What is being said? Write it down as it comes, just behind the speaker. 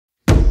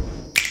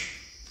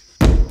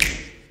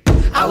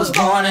I was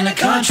born in a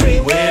country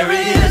where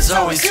it's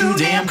always too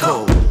damn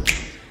cold.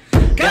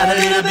 Got a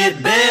little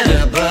bit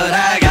better, but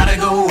I gotta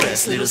go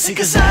west. Little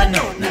sicker side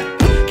note now.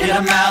 Get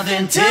a mouth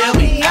and tell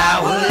me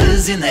I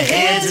was in the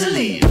head to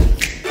leave.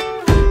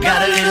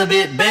 Got a little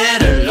bit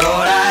better,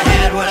 Lord, I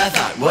had what I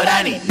thought, what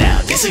I need now,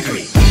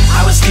 disagree.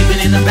 I was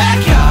sleeping in the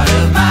backyard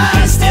of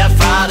my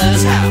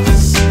stepfather's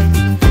house.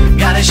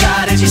 Got a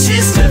shot at your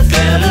sister,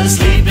 fell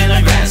asleep in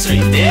a grass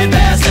street, dead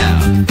passed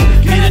out.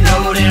 Get a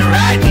note and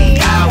write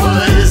me, I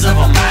was of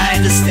a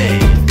mind to stay.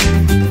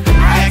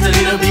 I act a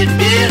little bit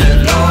bitter,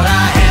 Lord,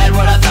 I had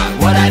what I thought,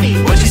 what I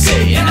need, what you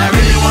say. And I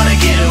really wanna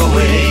get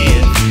away,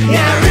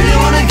 yeah, I really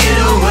wanna get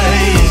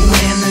away.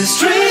 When the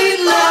street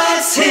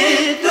lights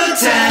hit the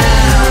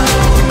town,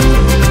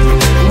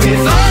 we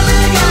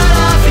finally got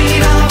our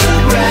feet off the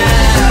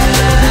ground,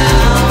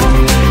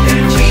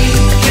 and we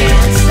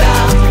can't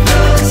stop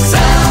the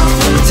sound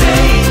from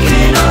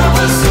taking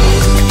over. So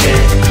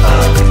get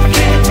up,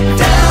 get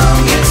down,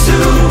 get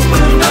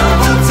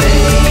supernova,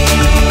 take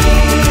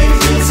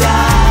the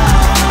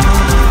time,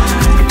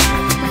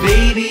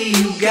 baby,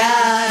 you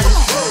got it.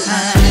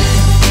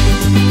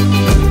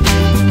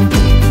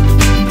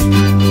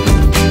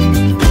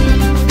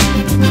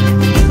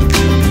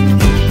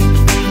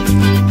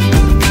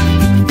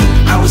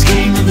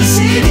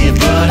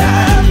 But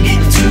I'm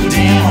getting too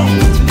damn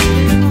old.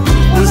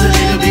 Was a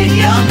little bit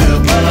younger,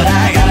 but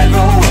I gotta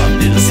grow up.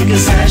 Little sicker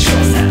side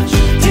shows now.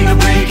 Take a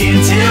break and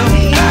tell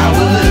me I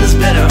was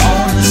better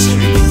on the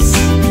streets.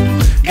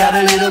 Got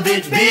a little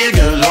bit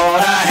bigger,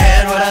 Lord, I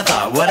had what I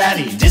thought, what I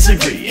need,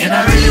 disagree. And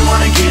I really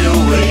wanna get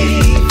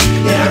away,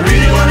 yeah, I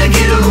really wanna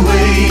get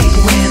away.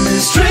 When the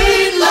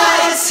street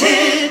lights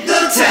hit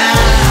the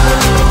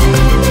town,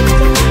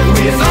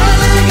 we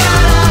finally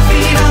got our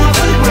feet off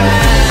the ground.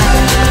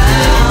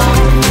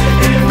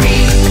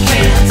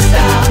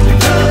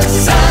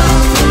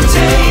 Sound from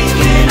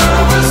taking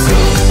over, so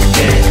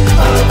get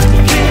up,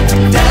 get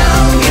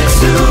down, get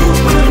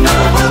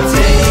supernova,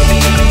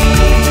 take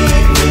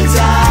the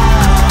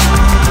time,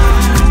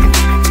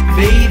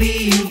 baby,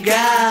 you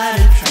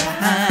gotta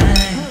try.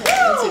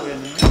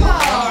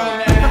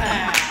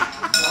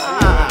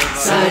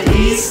 Side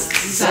east,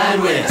 side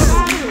west,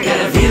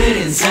 gotta feel it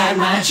inside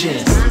my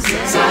chest.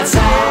 Side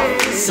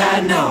south,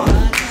 side north,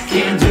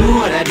 can't do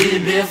what I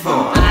did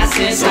before. I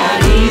said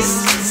side east,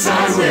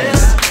 side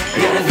west,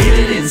 gotta feel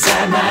it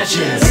inside my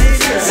chest.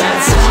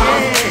 Side